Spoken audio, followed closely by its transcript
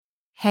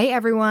Hey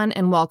everyone,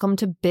 and welcome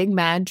to Big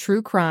Mad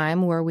True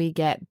Crime, where we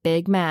get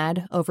big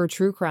mad over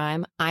true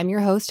crime. I'm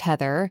your host,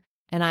 Heather,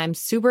 and I'm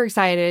super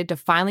excited to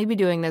finally be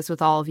doing this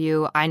with all of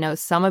you. I know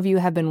some of you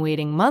have been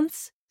waiting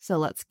months, so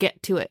let's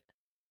get to it.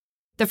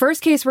 The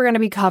first case we're going to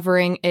be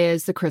covering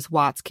is the Chris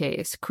Watts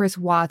case. Chris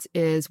Watts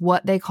is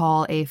what they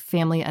call a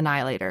family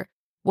annihilator,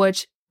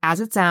 which, as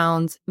it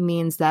sounds,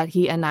 means that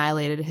he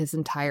annihilated his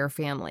entire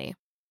family.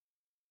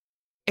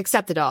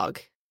 Except the dog.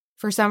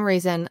 For some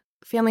reason,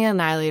 family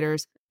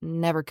annihilators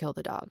never kill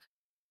the dog.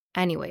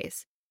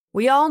 Anyways,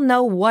 we all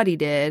know what he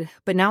did,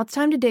 but now it's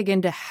time to dig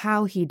into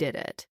how he did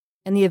it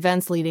and the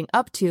events leading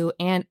up to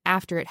and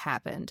after it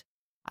happened.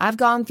 I've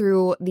gone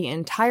through the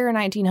entire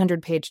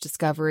 1900-page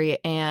discovery,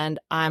 and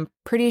I'm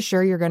pretty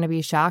sure you're going to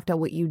be shocked at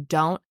what you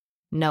don't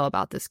know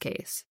about this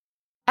case.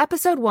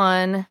 Episode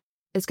 1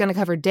 is going to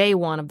cover day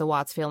 1 of the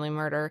Watts family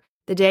murder,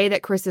 the day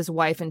that Chris's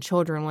wife and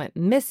children went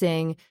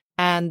missing,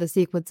 and the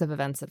sequence of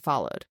events that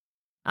followed.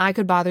 I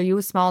could bother you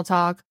with small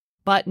talk,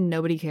 but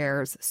nobody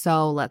cares,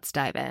 so let's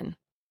dive in.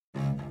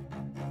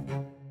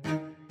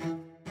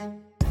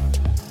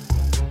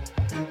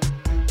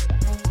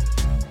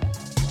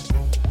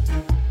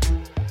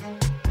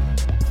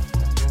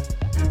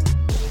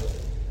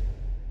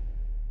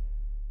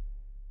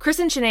 Chris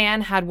and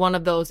Shanann had one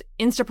of those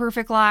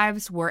Insta-perfect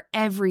lives where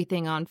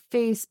everything on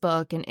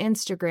Facebook and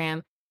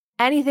Instagram,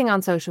 anything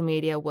on social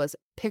media was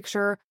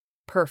picture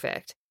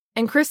perfect.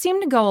 And Chris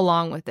seemed to go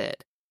along with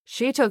it.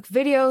 She took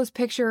videos,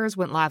 pictures,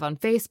 went live on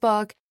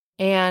Facebook,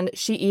 and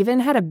she even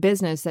had a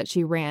business that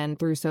she ran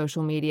through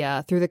social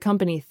media through the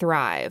company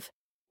Thrive.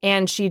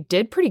 And she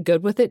did pretty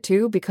good with it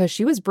too, because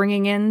she was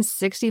bringing in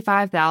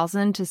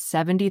 $65,000 to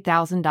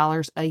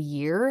 $70,000 a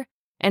year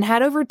and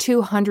had over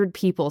 200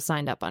 people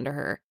signed up under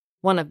her.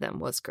 One of them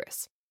was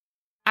Chris.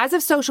 As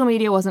if social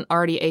media wasn't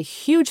already a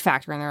huge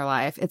factor in their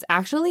life, it's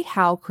actually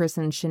how Chris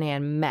and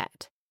Shanann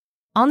met.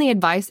 On the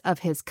advice of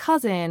his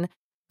cousin,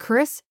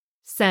 Chris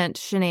sent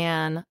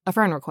Shanann a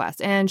friend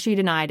request, and she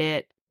denied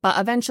it, but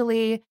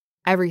eventually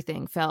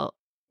everything fell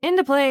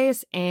into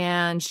place,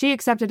 and she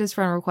accepted his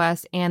friend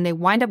request, and they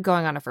wind up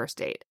going on a first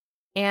date.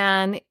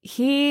 And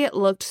he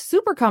looked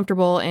super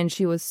comfortable, and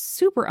she was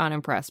super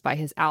unimpressed by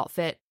his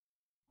outfit,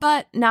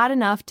 but not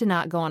enough to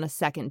not go on a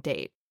second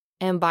date.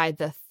 And by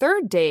the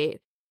third date,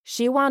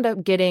 she wound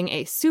up getting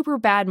a super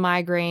bad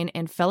migraine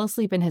and fell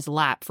asleep in his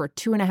lap for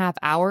 2.5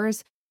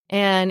 hours,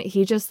 and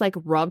he just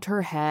rubbed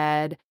her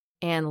head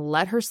and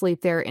let her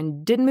sleep there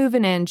and didn't move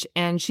an inch,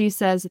 and she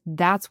says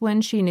that's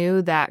when she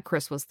knew that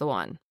Chris was the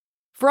one.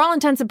 For all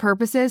intents and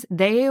purposes,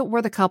 they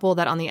were the couple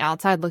that on the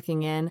outside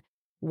looking in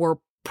were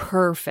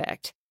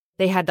perfect.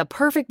 They had the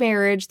perfect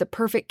marriage, the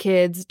perfect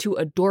kids, 2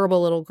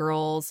 adorable little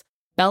girls,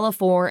 Bella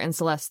 4 and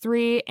Celeste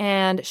 3,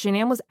 and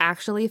Shanann was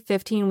actually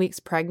 15 weeks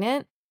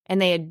pregnant, and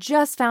they had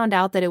just found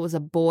out that it was a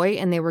boy,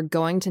 and they were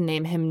going to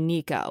name him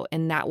Nico,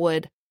 and that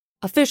would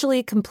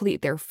officially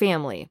complete their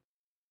family.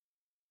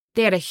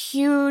 They had a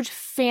huge,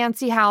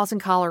 fancy house in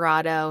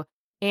Colorado,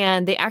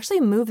 and they actually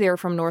moved there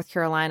from North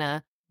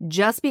Carolina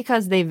just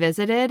because they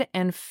visited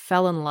and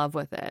fell in love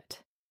with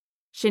it.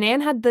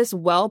 Shanann had this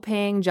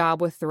well-paying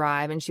job with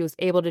Thrive, and she was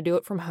able to do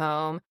it from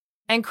home.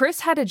 And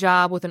Chris had a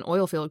job with an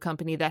oil field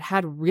company that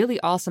had really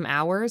awesome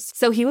hours,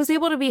 so he was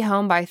able to be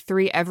home by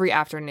 3 every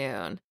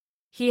afternoon.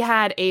 He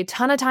had a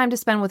ton of time to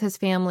spend with his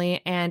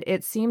family, and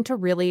it seemed to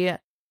really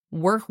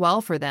work well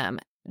for them.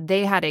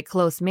 They had a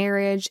close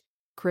marriage.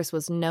 Chris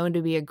was known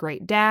to be a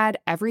great dad.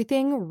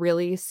 Everything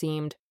really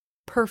seemed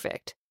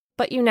perfect,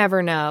 but you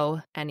never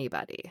know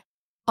anybody.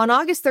 On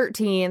August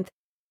 13th,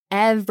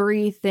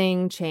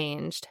 everything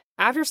changed.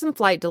 After some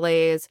flight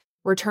delays,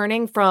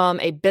 returning from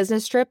a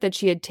business trip that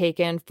she had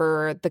taken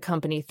for the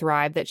company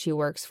Thrive that she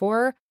works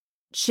for,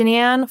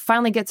 Shanann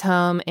finally gets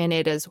home, and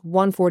it is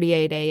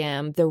 1:48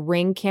 a.m. The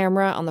Ring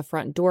camera on the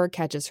front door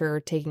catches her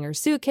taking her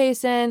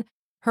suitcase in.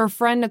 Her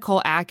friend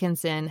Nicole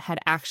Atkinson had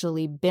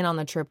actually been on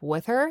the trip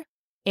with her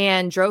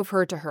and drove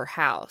her to her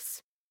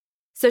house.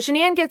 So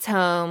Shanann gets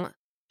home.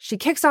 She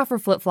kicks off her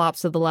flip-flops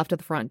to the left of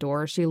the front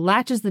door. She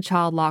latches the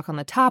child lock on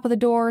the top of the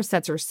door,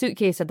 sets her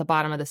suitcase at the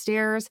bottom of the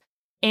stairs,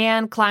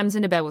 and climbs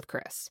into bed with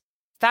Chris.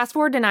 Fast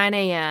forward to 9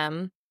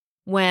 a.m.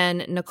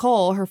 when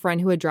Nicole, her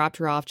friend who had dropped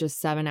her off just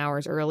 7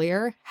 hours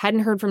earlier, hadn't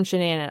heard from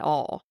Shanann at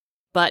all.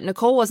 But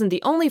Nicole wasn't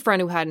the only friend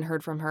who hadn't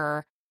heard from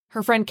her.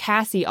 Her friend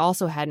Cassie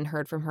also hadn't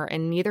heard from her,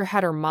 and neither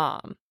had her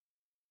mom.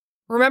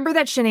 Remember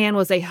that Shanann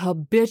was a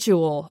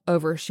habitual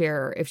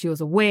oversharer. If she was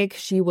awake,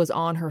 she was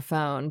on her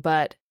phone.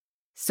 But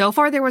so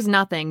far there was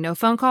nothing. No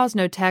phone calls,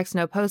 no texts,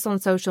 no posts on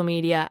social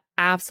media.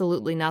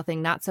 Absolutely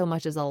nothing. Not so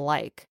much as a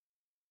like.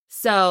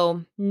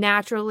 So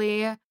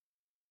naturally,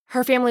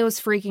 her family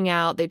was freaking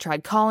out. They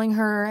tried calling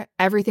her.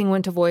 Everything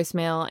went to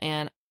voicemail.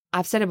 And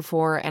I've said it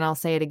before, and I'll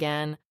say it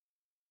again.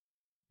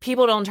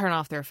 People don't turn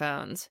off their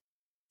phones.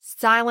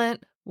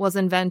 Silent was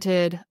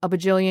invented a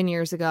bajillion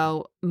years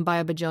ago. By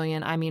a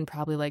bajillion, I mean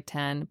probably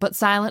 10. But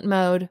silent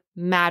mode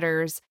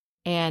matters,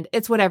 and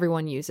it's what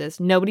everyone uses.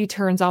 Nobody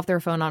turns off their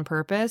phone on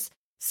purpose.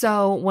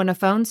 So when a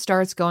phone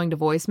starts going to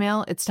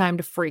voicemail, it's time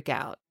to freak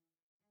out.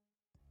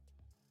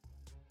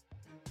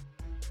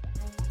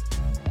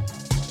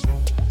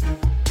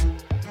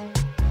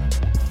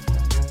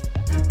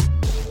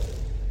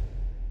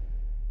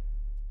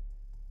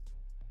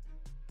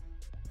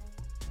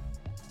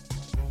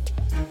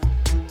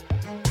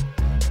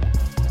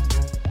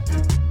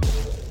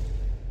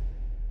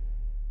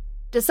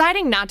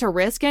 Deciding not to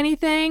risk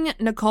anything,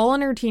 Nicole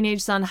and her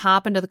teenage son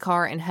hop into the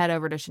car and head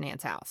over to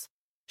Shanann's house.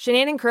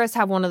 Shanann and Chris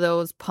have one of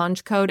those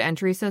punch code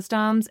entry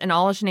systems, and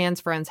all of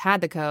Shanann's friends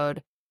had the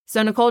code.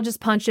 So Nicole just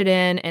punched it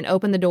in and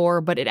opened the door,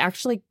 but it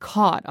actually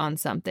caught on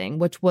something,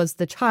 which was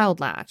the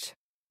child latch.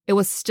 It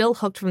was still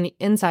hooked from the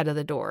inside of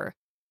the door.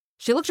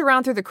 She looked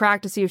around through the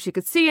crack to see if she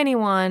could see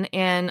anyone,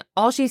 and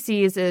all she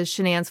sees is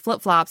Shanann's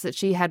flip-flops that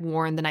she had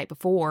worn the night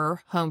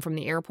before, home from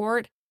the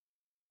airport,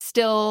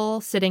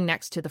 still sitting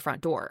next to the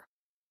front door.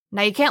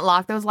 Now, you can't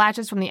lock those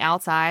latches from the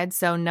outside,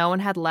 so no one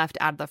had left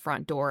out of the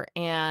front door,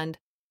 and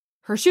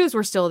her shoes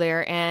were still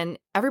there, and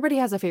everybody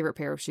has a favorite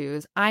pair of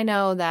shoes. I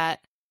know that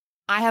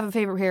I have a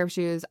favorite pair of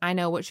shoes. I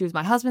know what shoes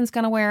my husband's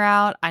going to wear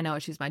out. I know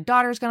what shoes my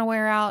daughter's going to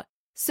wear out.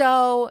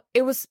 So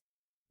it was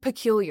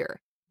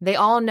peculiar. They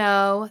all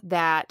know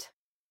that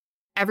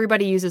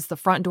everybody uses the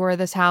front door of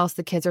this house.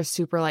 The kids are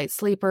super light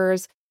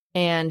sleepers,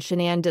 and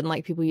Shanann didn't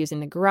like people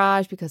using the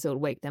garage because it would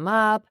wake them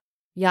up,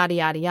 yada,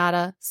 yada,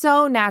 yada.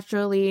 So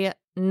naturally,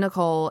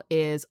 Nicole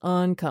is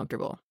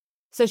uncomfortable.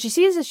 So she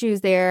sees the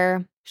shoes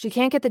there. She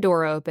can't get the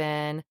door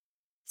open.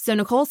 So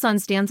Nicole's son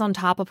stands on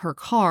top of her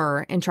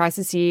car and tries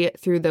to see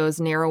through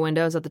those narrow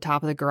windows at the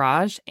top of the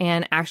garage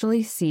and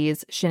actually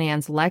sees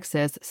Shanann's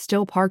Lexus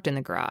still parked in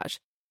the garage.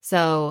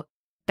 So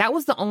that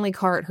was the only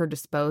car at her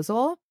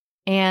disposal,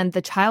 and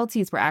the child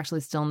seats were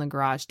actually still in the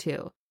garage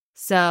too.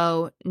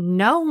 So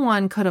no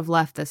one could have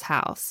left this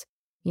house.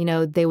 You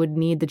know, they would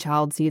need the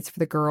child seats for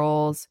the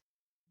girls.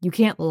 You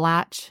can't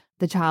latch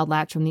the child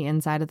latch from the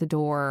inside of the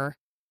door.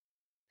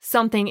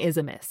 Something is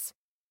amiss.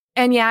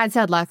 And yeah, I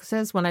said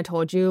Lexus when I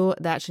told you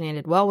that Shanann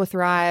did well with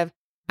Thrive.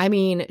 I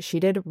mean, she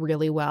did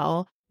really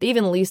well. They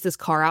even leased this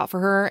car out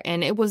for her,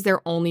 and it was their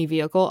only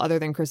vehicle other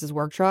than Chris's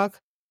work truck.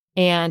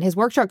 And his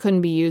work truck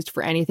couldn't be used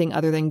for anything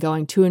other than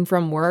going to and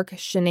from work.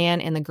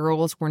 Shanann and the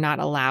girls were not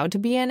allowed to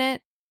be in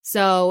it.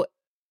 So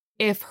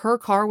if her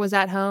car was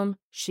at home,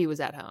 she was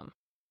at home.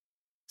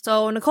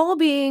 So Nicole,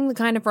 being the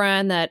kind of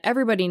friend that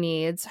everybody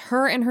needs,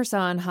 her and her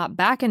son hop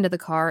back into the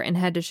car and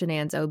head to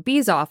Shanann's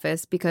OB's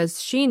office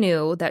because she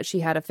knew that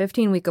she had a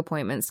 15-week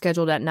appointment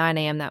scheduled at 9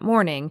 a.m. that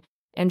morning,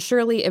 and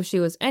surely if she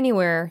was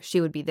anywhere,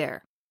 she would be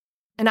there.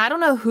 And I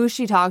don't know who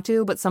she talked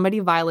to, but somebody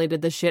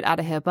violated the shit out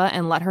of HIPAA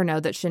and let her know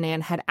that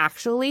Shanann had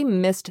actually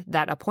missed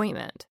that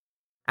appointment.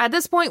 At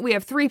this point, we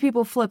have 3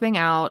 people flipping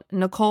out.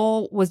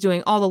 Nicole was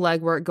doing all the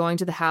legwork, going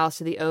to the house,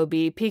 to the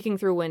OB, peeking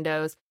through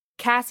windows.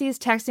 Cassie's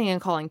texting and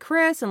calling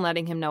Chris and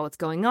letting him know what's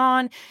going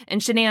on,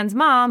 and Shanann's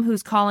mom,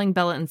 who's calling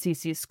Bella and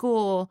Cece's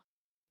school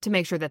to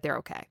make sure that they're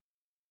okay.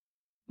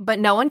 But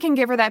no one can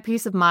give her that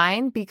peace of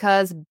mind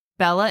because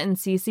Bella and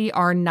Cece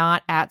are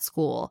not at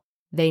school.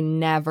 They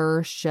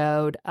never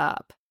showed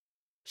up.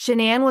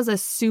 Shanann was a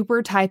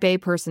super type A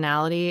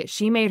personality.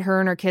 She made her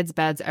and her kids'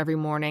 beds every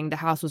morning. The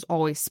house was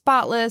always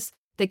spotless.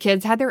 The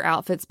kids had their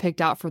outfits picked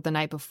out for the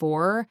night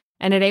before.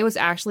 And today was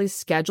actually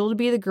scheduled to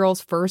be the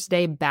girls' first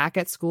day back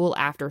at school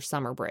after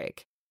summer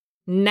break.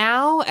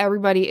 Now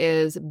everybody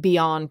is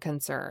beyond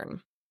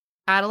concern.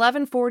 At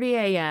 11:40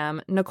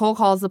 a.m., Nicole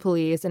calls the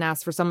police and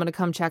asks for someone to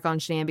come check on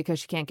Shanann because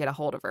she can't get a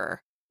hold of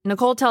her.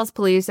 Nicole tells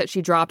police that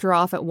she dropped her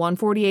off at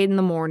 1:48 in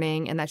the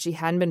morning and that she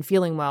hadn't been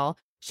feeling well.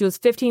 She was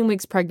 15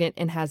 weeks pregnant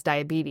and has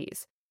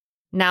diabetes.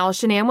 Now,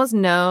 Shanann was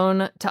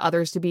known to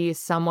others to be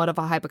somewhat of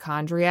a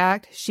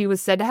hypochondriac. She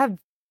was said to have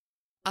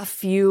a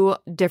few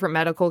different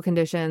medical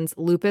conditions.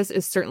 Lupus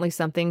is certainly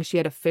something she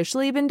had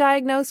officially been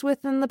diagnosed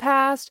with in the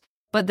past,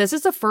 but this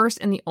is the first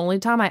and the only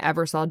time I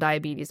ever saw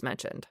diabetes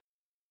mentioned.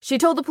 She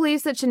told the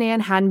police that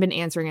Shanann hadn't been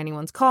answering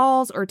anyone's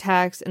calls or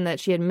texts and that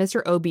she had missed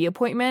her OB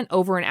appointment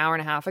over an hour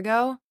and a half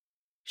ago.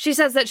 She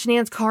says that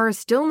Shanann's car is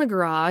still in the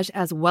garage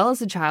as well as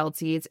the child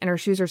seats, and her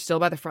shoes are still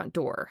by the front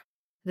door.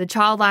 The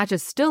child latch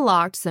is still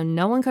locked, so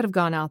no one could have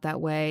gone out that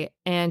way,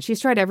 and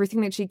she's tried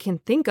everything that she can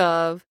think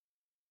of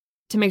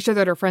to make sure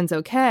that her friend's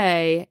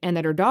okay and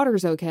that her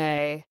daughter's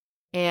okay,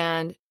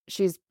 and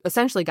she's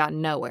essentially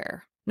gotten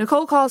nowhere.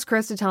 Nicole calls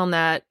Chris to tell him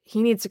that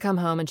he needs to come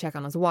home and check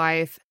on his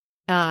wife.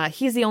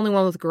 He's the only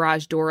one with a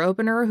garage door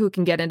opener who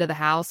can get into the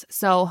house,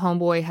 so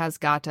homeboy has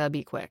got to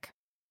be quick.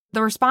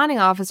 The responding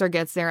officer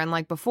gets there, and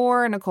like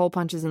before, Nicole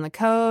punches in the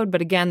code,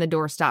 but again, the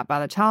door's stopped by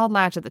the child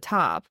latch at the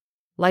top.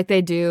 Like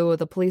they do,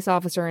 the police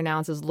officer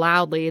announces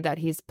loudly that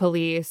he's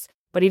police,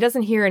 but he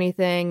doesn't hear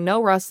anything,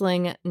 no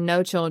rustling,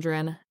 no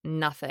children,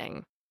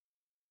 nothing.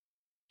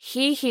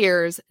 He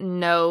hears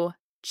no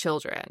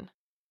children.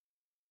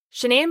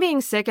 Shanann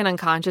being sick and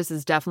unconscious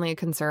is definitely a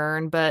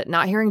concern, but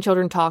not hearing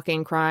children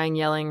talking, crying,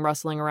 yelling,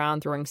 rustling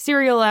around, throwing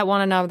cereal at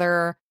one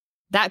another,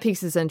 that piques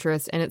his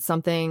interest, and it's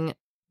something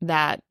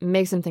that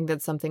makes him think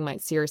that something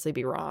might seriously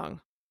be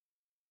wrong.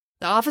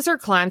 The officer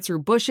climbs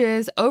through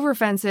bushes, over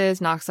fences,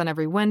 knocks on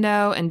every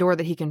window and door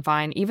that he can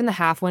find, even the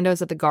half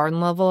windows at the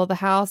garden level of the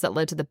house that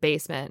led to the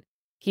basement.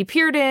 He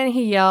peered in,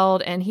 he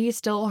yelled, and he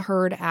still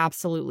heard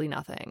absolutely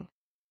nothing.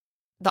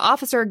 The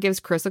officer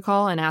gives Chris a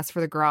call and asks for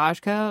the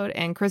garage code,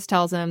 and Chris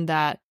tells him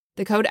that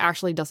the code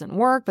actually doesn't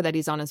work, but that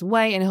he's on his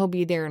way and he'll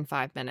be there in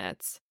 5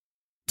 minutes.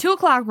 2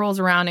 o'clock rolls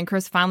around and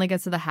Chris finally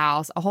gets to the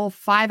house a whole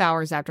 5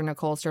 hours after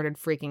Nicole started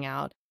freaking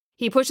out.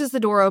 He pushes the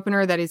door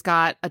opener that he's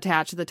got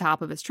attached to the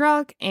top of his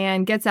truck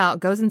and gets out,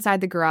 goes inside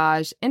the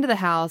garage, into the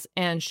house,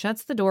 and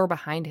shuts the door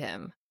behind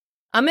him.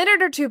 A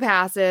minute or two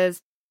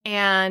passes,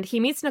 and he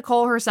meets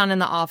Nicole, her son,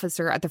 and the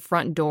officer at the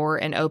front door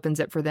and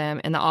opens it for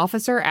them, and the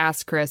officer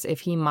asks Chris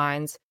if he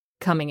minds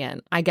coming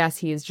in. I guess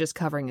he's just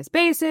covering his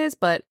bases,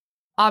 but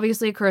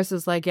obviously Chris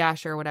is like, yeah,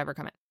 sure, whatever,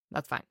 come in.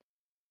 That's fine.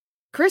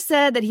 Chris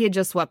said that he had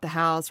just swept the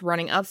house,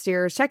 running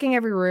upstairs, checking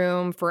every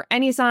room for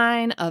any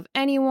sign of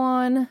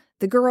anyone,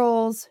 the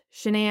girls,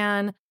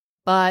 Shanann,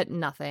 but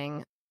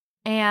nothing.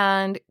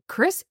 And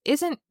Chris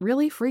isn't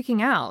really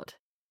freaking out.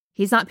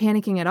 He's not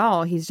panicking at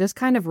all. He's just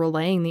kind of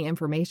relaying the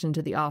information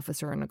to the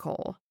officer and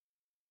Nicole.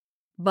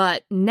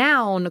 But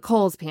now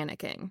Nicole's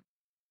panicking.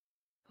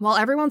 While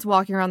everyone's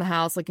walking around the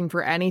house looking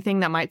for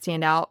anything that might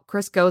stand out,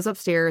 Chris goes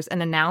upstairs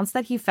and announced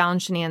that he found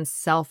Shanann's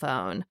cell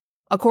phone.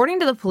 According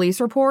to the police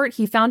report,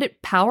 he found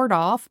it powered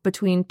off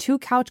between 2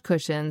 couch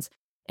cushions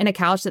in a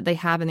couch that they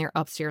have in their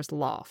upstairs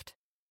loft.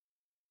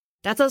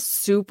 That's a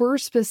super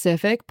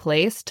specific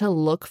place to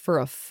look for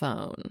a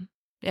phone.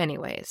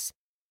 Anyways,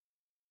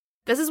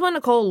 this is when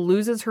Nicole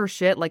loses her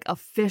shit, like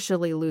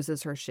officially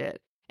loses her shit.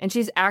 And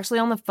she's actually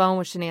on the phone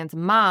with Shanann's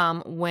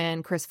mom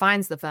when Chris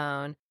finds the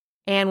phone.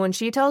 And when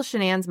she tells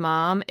Shanann's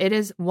mom, it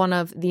is one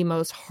of the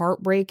most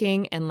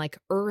heartbreaking and like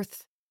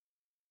earth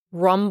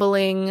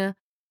rumbling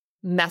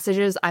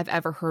messages I've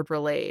ever heard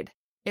relayed.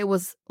 It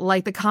was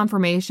like the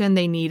confirmation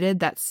they needed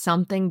that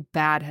something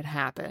bad had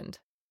happened.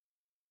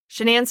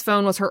 Shanann's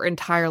phone was her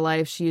entire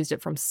life. She used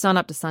it from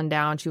sunup to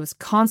sundown. She was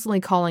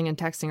constantly calling and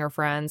texting her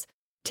friends,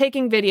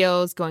 taking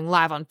videos, going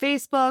live on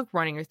Facebook,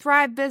 running her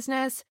Thrive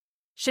business.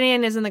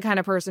 Shanann isn't the kind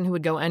of person who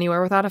would go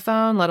anywhere without a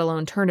phone, let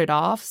alone turn it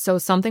off, so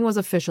something was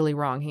officially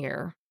wrong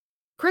here.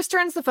 Chris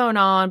turns the phone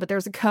on, but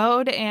there's a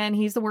code, and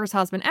he's the worst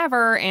husband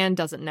ever and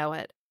doesn't know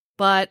it.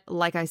 But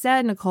like I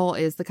said, Nicole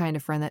is the kind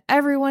of friend that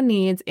everyone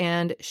needs,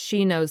 and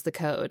she knows the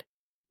code.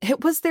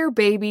 It was their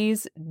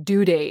baby's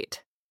due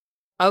date.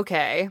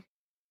 Okay.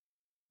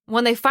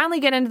 When they finally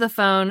get into the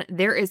phone,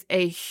 there is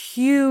a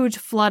huge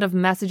flood of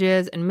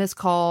messages and missed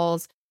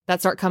calls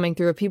that start coming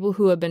through of people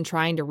who have been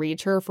trying to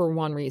reach her for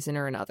one reason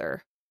or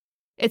another.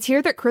 It's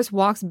here that Chris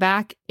walks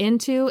back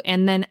into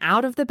and then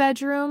out of the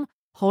bedroom,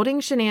 holding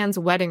Shanann's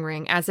wedding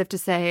ring as if to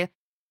say,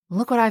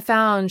 "Look what I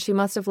found, she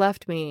must have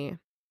left me."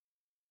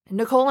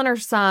 Nicole and her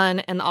son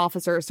and the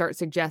officer start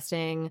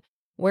suggesting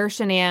where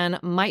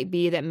Shanann might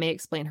be that may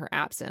explain her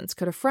absence.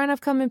 Could a friend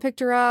have come and picked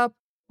her up?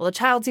 Well, the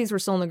child seats were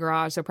still in the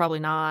garage, so probably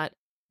not.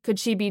 Could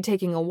she be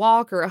taking a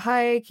walk or a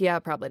hike? Yeah,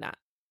 probably not.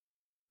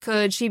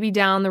 Could she be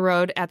down the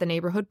road at the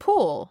neighborhood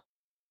pool?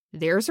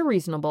 There's a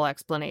reasonable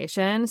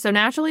explanation. So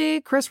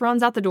naturally, Chris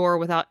runs out the door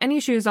without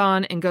any shoes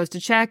on and goes to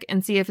check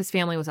and see if his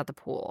family was at the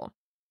pool.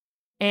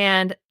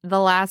 And the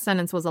last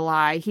sentence was a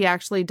lie. He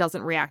actually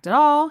doesn't react at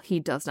all. He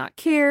does not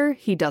care.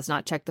 He does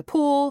not check the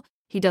pool.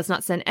 He does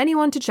not send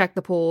anyone to check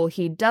the pool.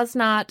 He does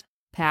not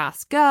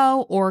pass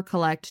go or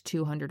collect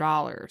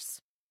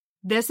 $200.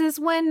 This is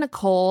when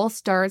Nicole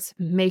starts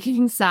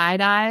making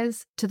side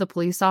eyes to the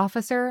police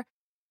officer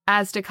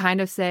as to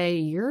kind of say,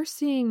 "You're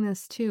seeing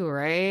this too,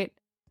 right?"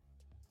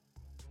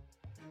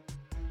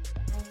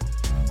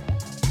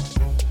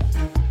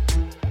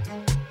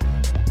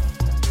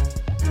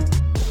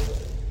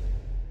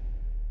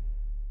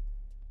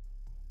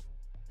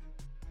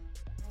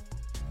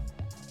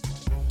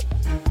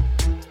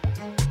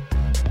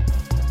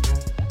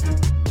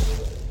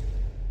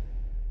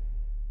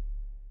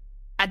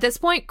 At this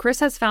point, Chris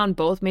has found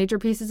both major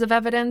pieces of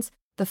evidence,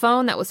 the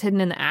phone that was hidden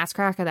in the ass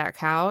crack of that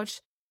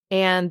couch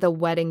and the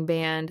wedding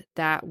band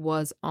that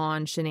was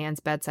on Shanann's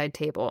bedside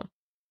table.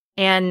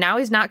 And now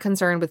he's not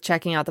concerned with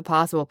checking out the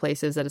possible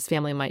places that his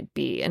family might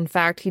be. In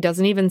fact, he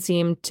doesn't even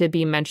seem to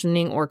be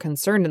mentioning or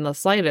concerned in the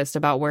slightest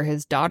about where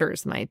his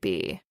daughters might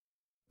be.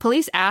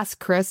 Police ask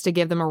Chris to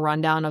give them a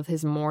rundown of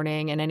his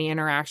morning and any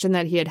interaction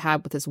that he had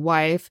had with his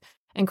wife,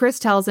 and Chris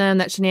tells him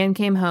that Shanann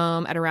came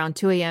home at around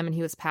 2 a.m. and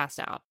he was passed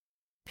out.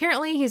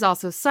 Apparently, he's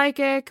also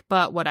psychic,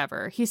 but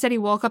whatever. He said he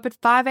woke up at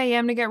 5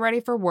 a.m. to get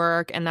ready for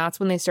work, and that's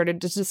when they started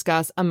to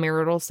discuss a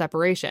marital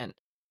separation.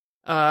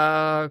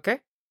 Okay.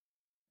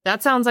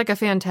 That sounds like a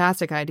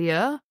fantastic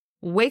idea.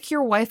 Wake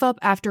your wife up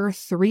after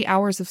 3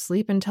 hours of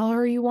sleep and tell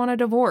her you want a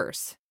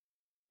divorce.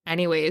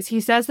 Anyways, he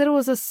says that it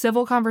was a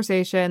civil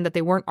conversation, that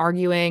they weren't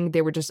arguing,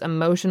 they were just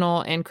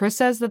emotional, and Chris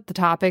says that the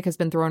topic has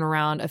been thrown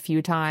around a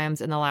few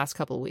times in the last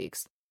couple of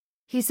weeks.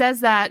 He says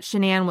that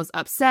Shanann was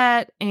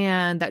upset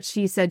and that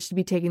she said she'd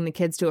be taking the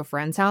kids to a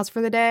friend's house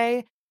for the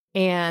day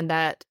and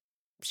that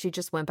she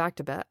just went back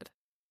to bed.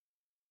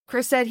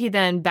 Chris said he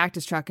then backed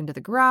his truck into the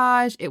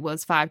garage. It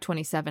was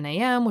 5:27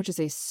 a.m., which is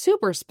a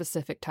super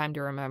specific time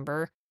to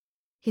remember.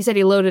 He said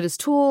he loaded his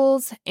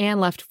tools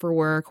and left for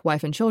work,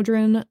 wife and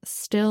children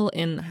still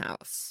in the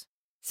house.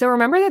 So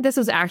remember that this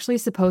was actually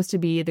supposed to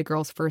be the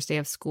girls' first day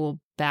of school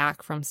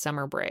back from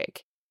summer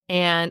break.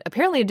 And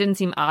apparently it didn't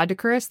seem odd to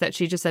Chris that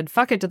she just said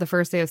fuck it to the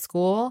first day of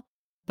school,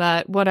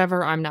 but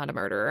whatever, I'm not a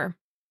murderer.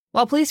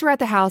 While police were at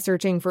the house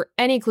searching for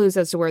any clues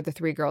as to where the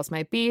three girls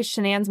might be,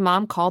 Shanann's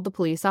mom called the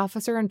police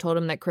officer and told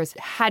him that Chris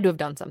had to have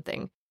done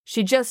something.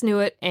 She just knew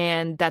it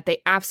and that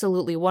they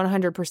absolutely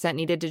 100%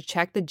 needed to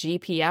check the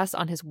GPS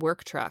on his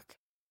work truck.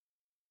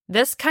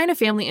 This kind of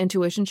family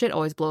intuition shit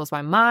always blows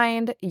my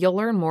mind. You'll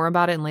learn more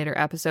about it in later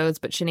episodes,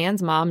 but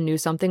Shanann's mom knew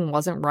something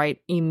wasn't right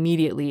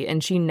immediately,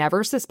 and she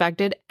never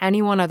suspected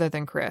anyone other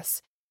than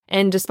Chris.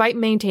 And despite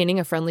maintaining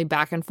a friendly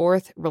back and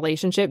forth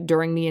relationship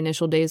during the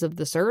initial days of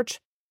the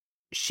search,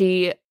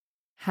 she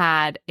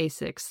had a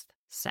sixth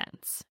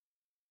sense.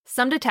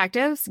 Some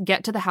detectives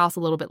get to the house a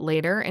little bit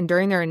later, and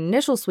during their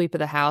initial sweep of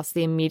the house,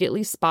 they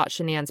immediately spot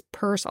Shanann's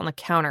purse on the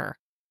counter,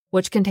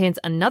 which contains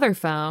another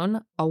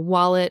phone, a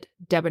wallet,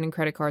 debit and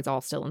credit cards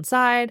all still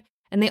inside,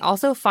 and they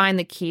also find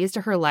the keys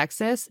to her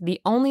Lexus,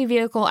 the only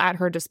vehicle at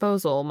her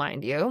disposal,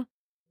 mind you,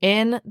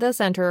 in the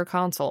center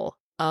console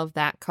of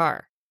that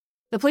car.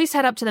 The police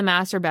head up to the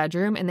master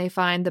bedroom, and they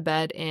find the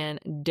bed in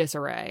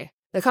disarray.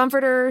 The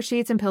comforter,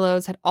 sheets, and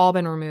pillows had all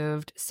been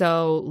removed,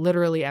 so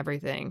literally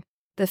everything.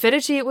 The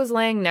fitted sheet was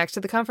laying next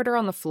to the comforter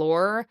on the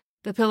floor.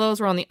 The pillows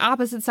were on the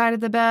opposite side of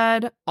the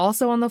bed,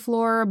 also on the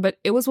floor, but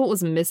it was what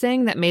was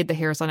missing that made the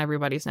hairs on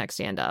everybody's neck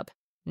stand up.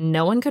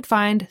 No one could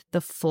find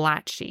the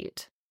flat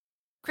sheet.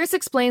 Chris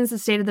explains the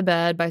state of the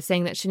bed by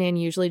saying that Shanann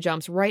usually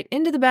jumps right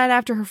into the bed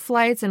after her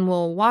flights and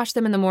will wash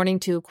them in the morning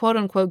to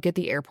quote-unquote get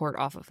the airport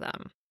off of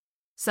them.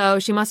 So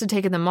she must have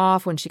taken them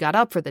off when she got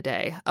up for the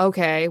day.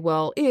 Okay,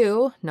 well,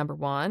 ew, number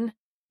one.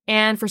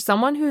 And for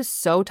someone who's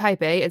so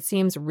type A, it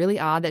seems really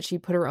odd that she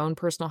put her own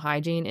personal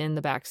hygiene in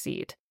the back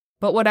seat.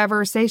 But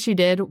whatever, say she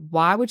did,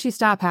 why would she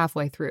stop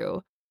halfway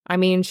through? I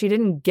mean, she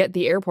didn't get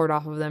the airport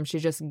off of them, she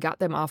just got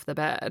them off the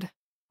bed.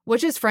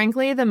 Which is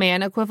frankly the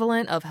man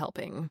equivalent of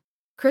helping.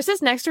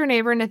 Chris's next-door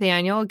neighbor,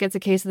 Nathaniel, gets a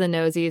case of the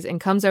nosies and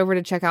comes over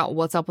to check out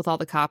what's up with all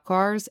the cop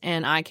cars,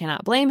 and I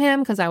cannot blame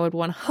him because I would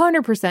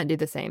 100% do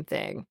the same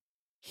thing.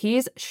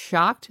 He's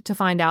shocked to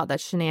find out that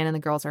Shanann and the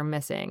girls are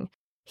missing.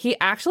 He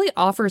actually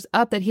offers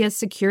up that he has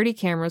security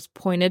cameras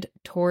pointed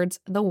towards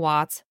the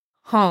Watts'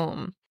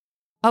 home.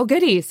 Oh,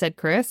 goody, said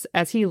Chris,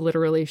 as he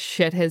literally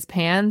shit his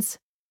pants.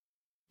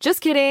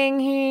 Just kidding,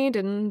 he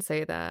didn't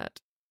say that.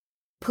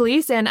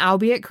 Police and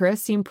albeit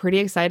Chris seem pretty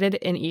excited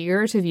and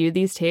eager to view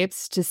these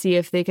tapes to see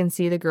if they can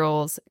see the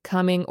girls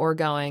coming or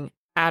going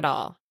at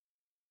all.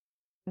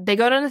 They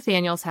go to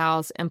Nathaniel's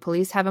house and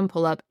police have him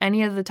pull up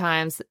any of the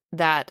times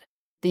that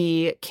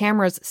the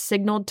cameras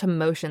signaled to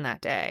motion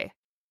that day.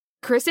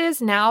 Chris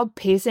is now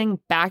pacing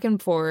back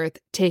and forth,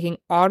 taking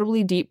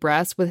audibly deep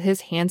breaths with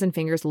his hands and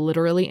fingers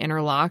literally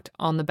interlocked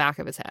on the back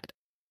of his head.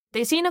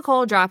 They see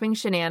Nicole dropping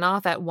Shanann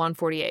off at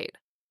 1:48.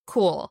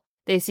 Cool.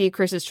 They see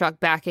Chris's truck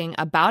backing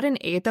about an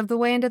eighth of the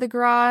way into the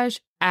garage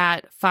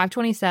at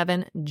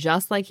 5:27,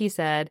 just like he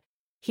said.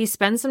 He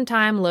spends some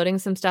time loading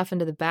some stuff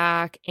into the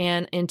back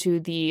and into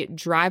the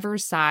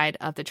driver's side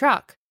of the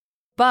truck.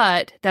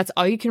 But that's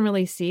all you can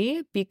really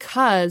see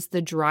because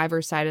the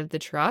driver's side of the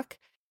truck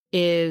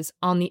is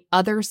on the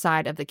other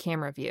side of the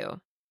camera view.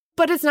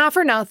 But it's not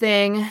for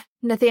nothing.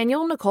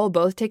 Nathaniel and Nicole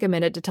both take a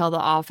minute to tell the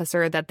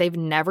officer that they've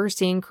never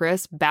seen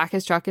Chris back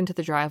his truck into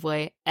the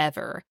driveway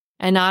ever.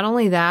 And not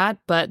only that,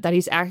 but that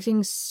he's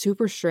acting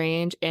super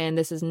strange and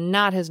this is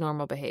not his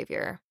normal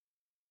behavior.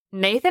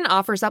 Nathan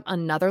offers up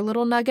another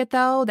little nugget,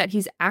 though, that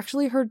he's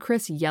actually heard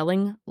Chris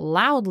yelling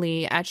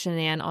loudly at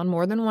Shanann on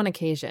more than one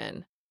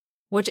occasion,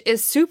 which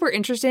is super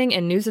interesting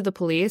and news to the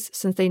police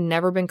since they've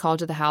never been called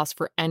to the house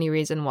for any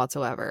reason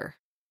whatsoever.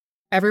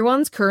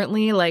 Everyone's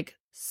currently,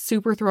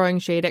 super throwing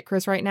shade at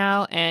Chris right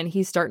now, and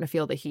he's starting to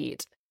feel the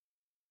heat.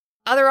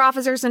 Other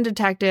officers and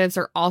detectives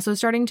are also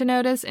starting to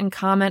notice and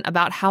comment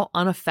about how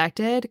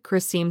unaffected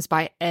Chris seems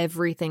by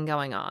everything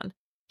going on.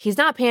 He's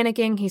not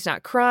panicking, he's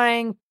not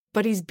crying,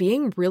 but he's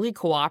being really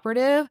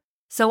cooperative,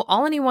 so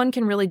all anyone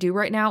can really do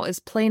right now is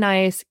play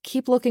nice,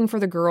 keep looking for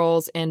the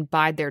girls, and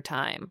bide their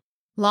time.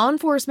 Law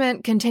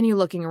enforcement continue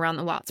looking around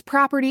the Watts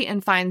property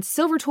and find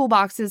silver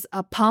toolboxes,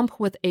 a pump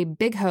with a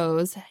big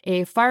hose,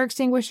 a fire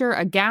extinguisher,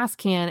 a gas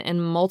can,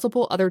 and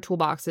multiple other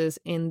toolboxes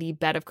in the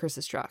bed of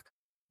Chris's truck.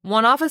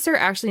 One officer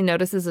actually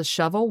notices a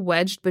shovel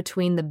wedged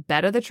between the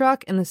bed of the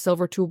truck and the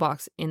silver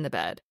toolbox in the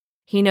bed.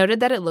 He noted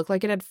that it looked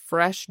like it had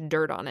fresh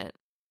dirt on it.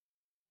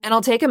 And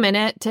I'll take a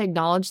minute to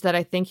acknowledge that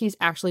I think he's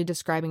actually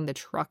describing the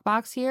truck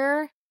box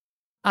here,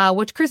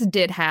 which Chris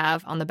did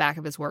have on the back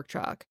of his work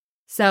truck.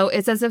 So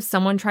it's as if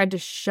someone tried to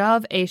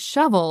shove a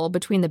shovel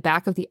between the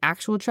back of the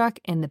actual truck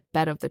and the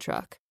bed of the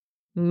truck,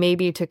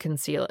 maybe to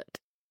conceal it.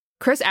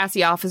 Chris asks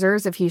the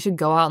officers if he should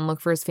go out and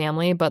look for his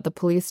family, but the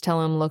police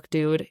tell him, look,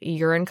 dude,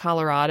 you're in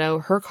Colorado,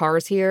 her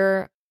car's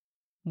here,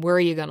 where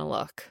are you gonna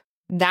look?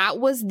 That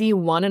was the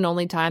one and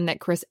only time that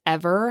Chris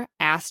ever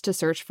asked to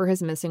search for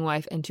his missing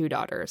wife and 2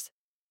 daughters.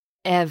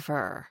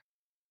 Ever.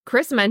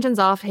 Chris mentions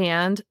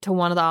offhand to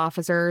one of the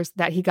officers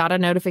that he got a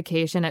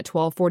notification at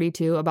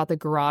 12:42 about the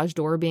garage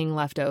door being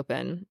left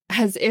open,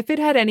 as if it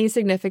had any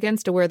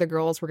significance to where the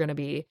girls were going to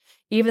be,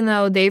 even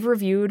though they've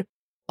reviewed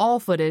all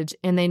footage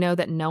and they know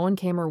that no one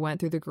came or went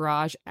through the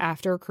garage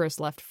after Chris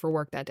left for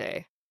work that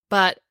day.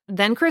 But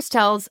then Chris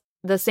tells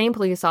the same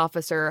police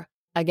officer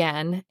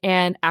again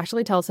and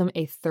actually tells him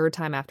a third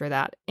time after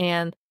that.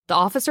 And the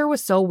officer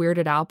was so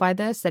weirded out by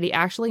this that he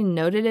actually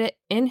noted it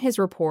in his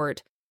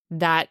report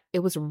that it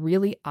was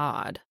really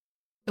odd.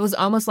 It was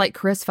almost like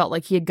Chris felt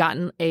like he had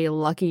gotten a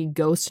lucky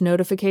ghost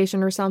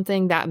notification or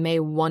something that may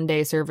one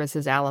day serve as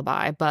his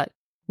alibi. But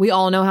we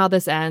all know how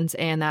this ends,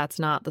 and that's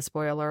not the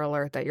spoiler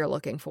alert that you're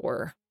looking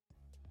for.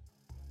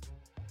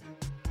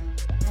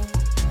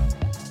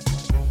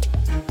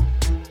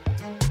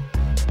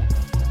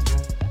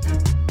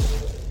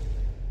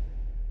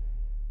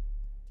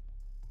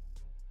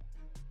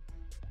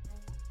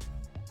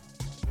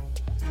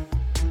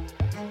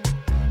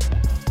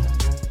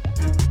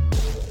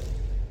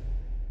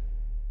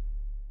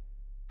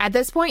 At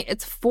this point,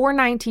 it's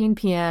 4:19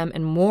 p.m.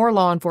 and more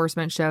law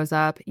enforcement shows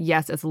up.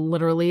 Yes, it's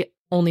literally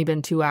only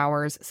been 2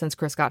 hours since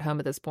Chris got home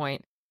at this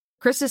point.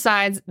 Chris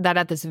decides that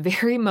at this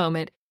very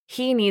moment,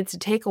 he needs to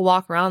take a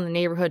walk around the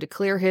neighborhood to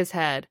clear his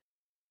head.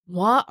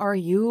 What are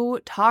you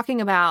talking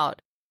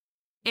about?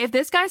 If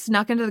this guy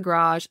snuck into the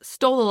garage,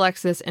 stole the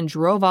Lexus, and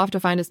drove off to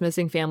find his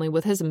missing family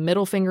with his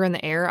middle finger in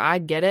the air,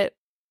 I'd get it.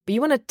 But you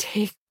want to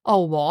take a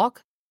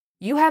walk?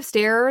 You have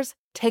stairs,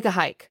 take a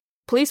hike.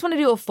 Police want to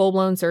do a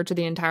full-blown search of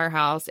the entire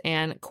house,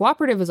 and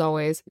cooperative as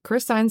always,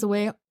 Chris signs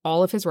away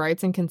all of his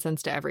rights and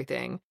consents to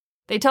everything.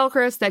 They tell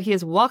Chris that he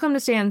is welcome to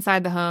stay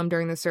inside the home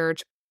during the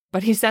search,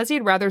 but he says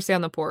he'd rather stay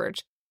on the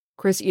porch.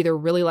 Chris either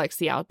really likes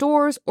the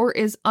outdoors or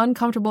is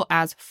uncomfortable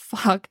as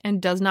fuck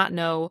and does not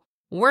know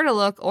where to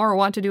look or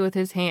what to do with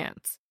his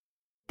hands.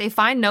 They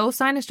find no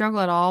sign of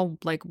struggle at all,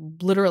 like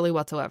literally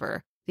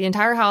whatsoever. The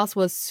entire house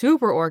was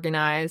super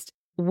organized,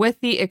 with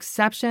the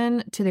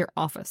exception to their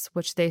office,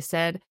 which they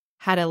said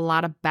had a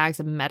lot of bags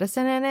of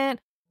medicine in it,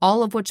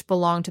 all of which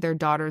belonged to their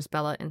daughters,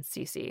 Bella and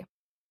Cece.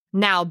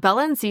 Now,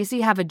 Bella and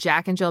Cece have a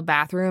Jack and Jill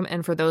bathroom,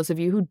 and for those of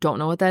you who don't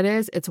know what that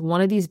is, it's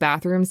one of these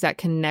bathrooms that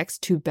connects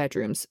two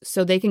bedrooms,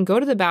 so they can go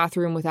to the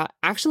bathroom without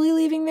actually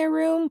leaving their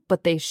room,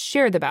 but they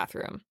share the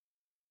bathroom.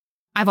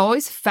 I've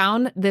always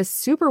found this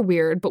super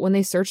weird, but when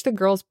they searched the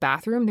girls'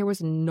 bathroom, there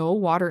was no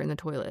water in the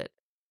toilet.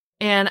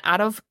 And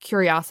out of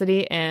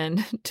curiosity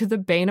and to the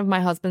bane of my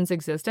husband's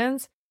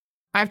existence,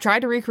 I've tried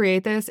to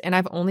recreate this, and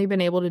I've only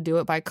been able to do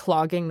it by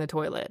clogging the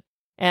toilet.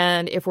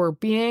 And if we're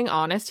being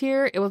honest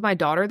here, it was my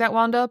daughter that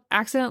wound up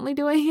accidentally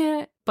doing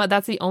it, but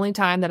that's the only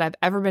time that I've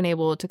ever been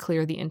able to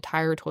clear the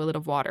entire toilet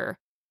of water.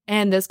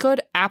 And this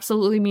could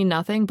absolutely mean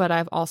nothing, but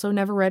I've also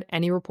never read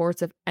any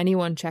reports of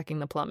anyone checking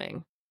the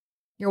plumbing.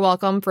 You're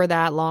welcome for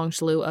that long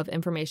slew of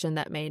information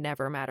that may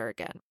never matter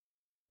again.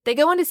 They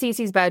go into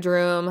Cece's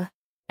bedroom.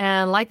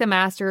 And like the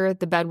master,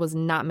 the bed was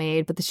not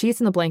made, but the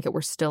sheets and the blanket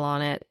were still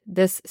on it.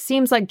 This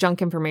seems like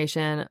junk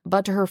information,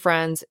 but to her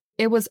friends,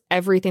 it was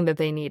everything that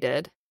they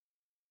needed.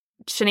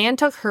 Shanann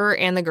took her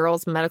and the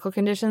girls' medical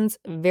conditions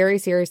very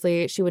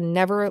seriously. She would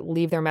never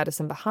leave their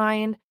medicine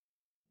behind.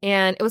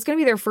 And it was going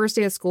to be their first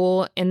day of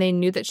school, and they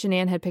knew that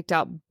Shanann had picked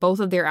out both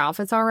of their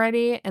outfits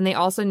already, and they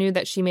also knew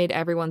that she made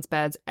everyone's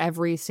beds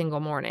every single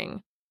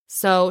morning.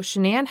 So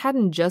Shanann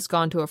hadn't just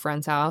gone to a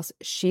friend's house.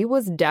 She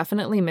was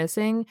definitely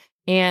missing,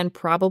 and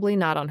probably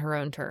not on her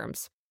own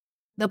terms.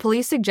 The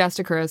police suggest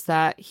to Chris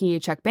that he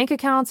check bank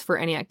accounts for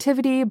any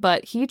activity,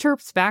 but he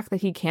chirps back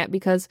that he can't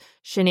because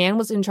Shanann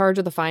was in charge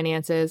of the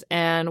finances,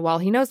 and while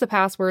he knows the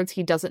passwords,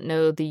 he doesn't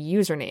know the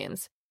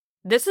usernames.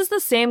 This is the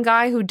same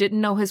guy who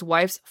didn't know his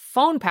wife's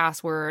phone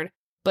password,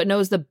 but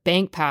knows the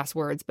bank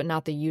passwords, but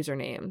not the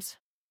usernames.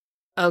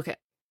 Okay.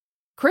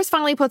 Chris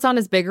finally puts on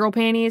his big girl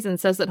panties and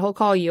says that he'll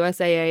call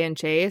USAA and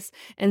Chase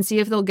and see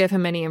if they'll give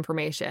him any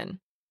information.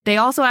 They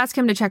also ask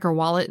him to check her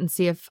wallet and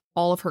see if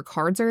all of her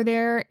cards are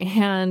there,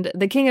 and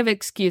the king of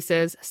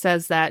excuses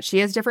says that she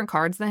has different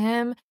cards than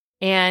him,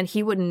 and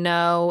he wouldn't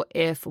know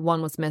if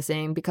one was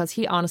missing because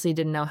he honestly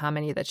didn't know how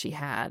many that she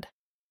had.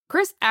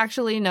 Chris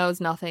actually knows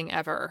nothing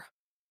ever.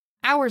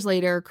 Hours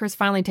later, Chris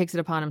finally takes it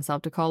upon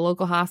himself to call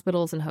local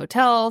hospitals and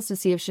hotels to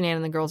see if Shanann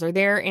and the girls are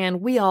there,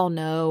 and we all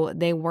know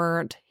they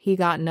weren't. He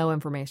got no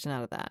information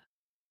out of that.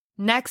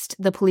 Next,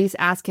 the police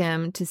ask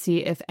him to see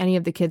if any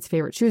of the kids'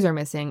 favorite shoes are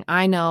missing.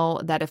 I know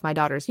that if my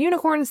daughter's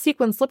unicorn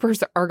sequin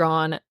slippers are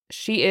gone,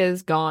 she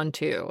is gone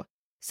too.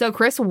 So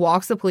Chris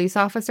walks the police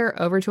officer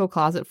over to a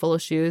closet full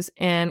of shoes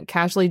and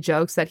casually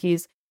jokes that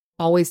he's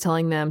always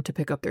telling them to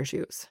pick up their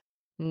shoes.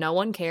 No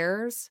one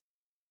cares.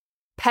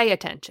 Pay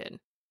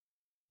attention.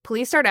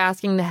 Police start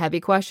asking the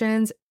heavy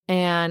questions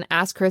and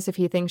ask Chris if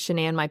he thinks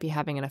Shanann might be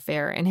having an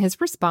affair, and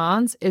his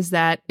response is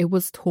that it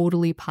was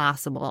totally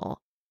possible.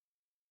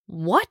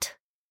 What?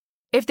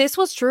 If this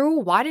was true,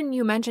 why didn't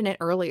you mention it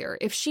earlier?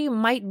 If she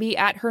might be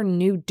at her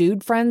new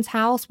dude friend's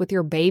house with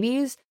your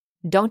babies,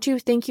 don't you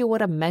think you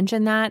would have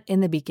mentioned that in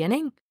the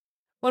beginning?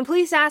 When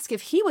police ask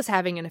if he was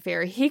having an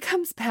affair, he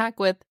comes back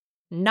with,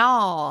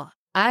 "No,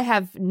 I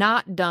have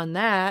not done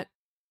that."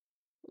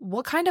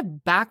 What kind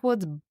of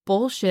backwoods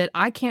bullshit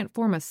I can't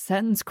form a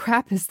sentence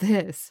crap is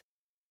this?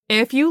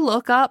 If you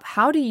look up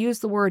how to use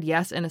the word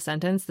yes in a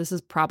sentence, this is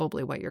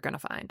probably what you're going to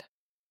find.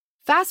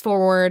 Fast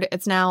forward,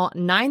 it's now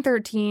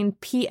 9:13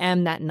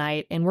 p.m. that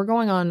night, and we're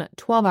going on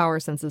 12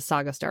 hours since the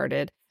saga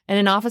started, and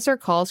an officer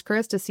calls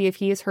Chris to see if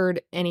he has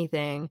heard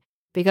anything,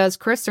 because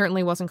Chris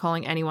certainly wasn't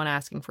calling anyone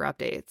asking for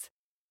updates.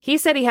 He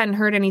said he hadn't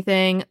heard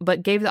anything,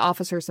 but gave the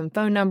officer some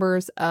phone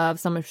numbers of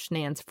some of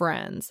Shanann's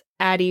friends,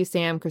 Addie,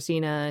 Sam,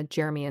 Christina,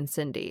 Jeremy, and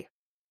Cindy.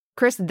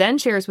 Chris then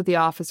shares with the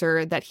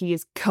officer that he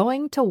is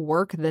going to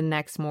work the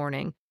next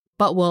morning,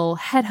 but will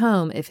head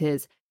home if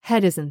his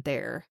head isn't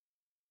there.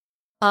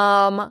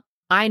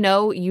 I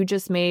know you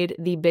just made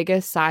the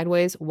biggest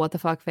sideways what the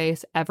fuck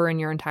face ever in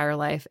your entire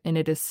life, and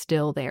it is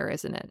still there,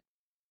 isn't it?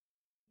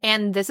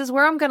 And this is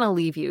where I'm going to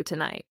leave you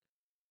tonight.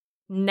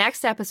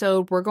 Next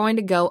episode, we're going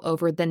to go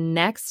over the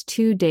next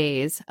 2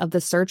 days of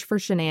the search for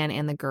Shanann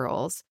and the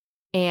girls.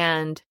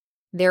 And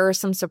there are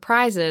some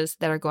surprises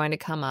that are going to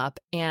come up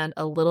and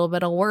a little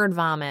bit of word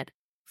vomit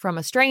from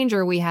a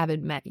stranger we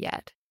haven't met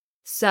yet.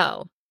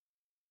 So,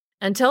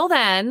 until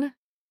then,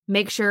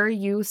 make sure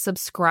you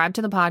subscribe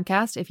to the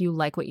podcast if you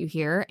like what you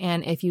hear.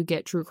 And if you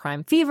get True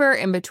Crime Fever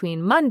in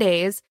between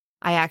Mondays,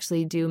 I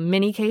actually do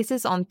mini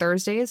cases on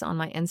Thursdays on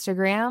my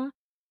Instagram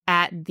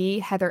at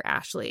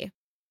 @TheHeatherAshley.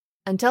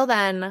 Until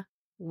then,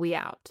 we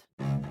out.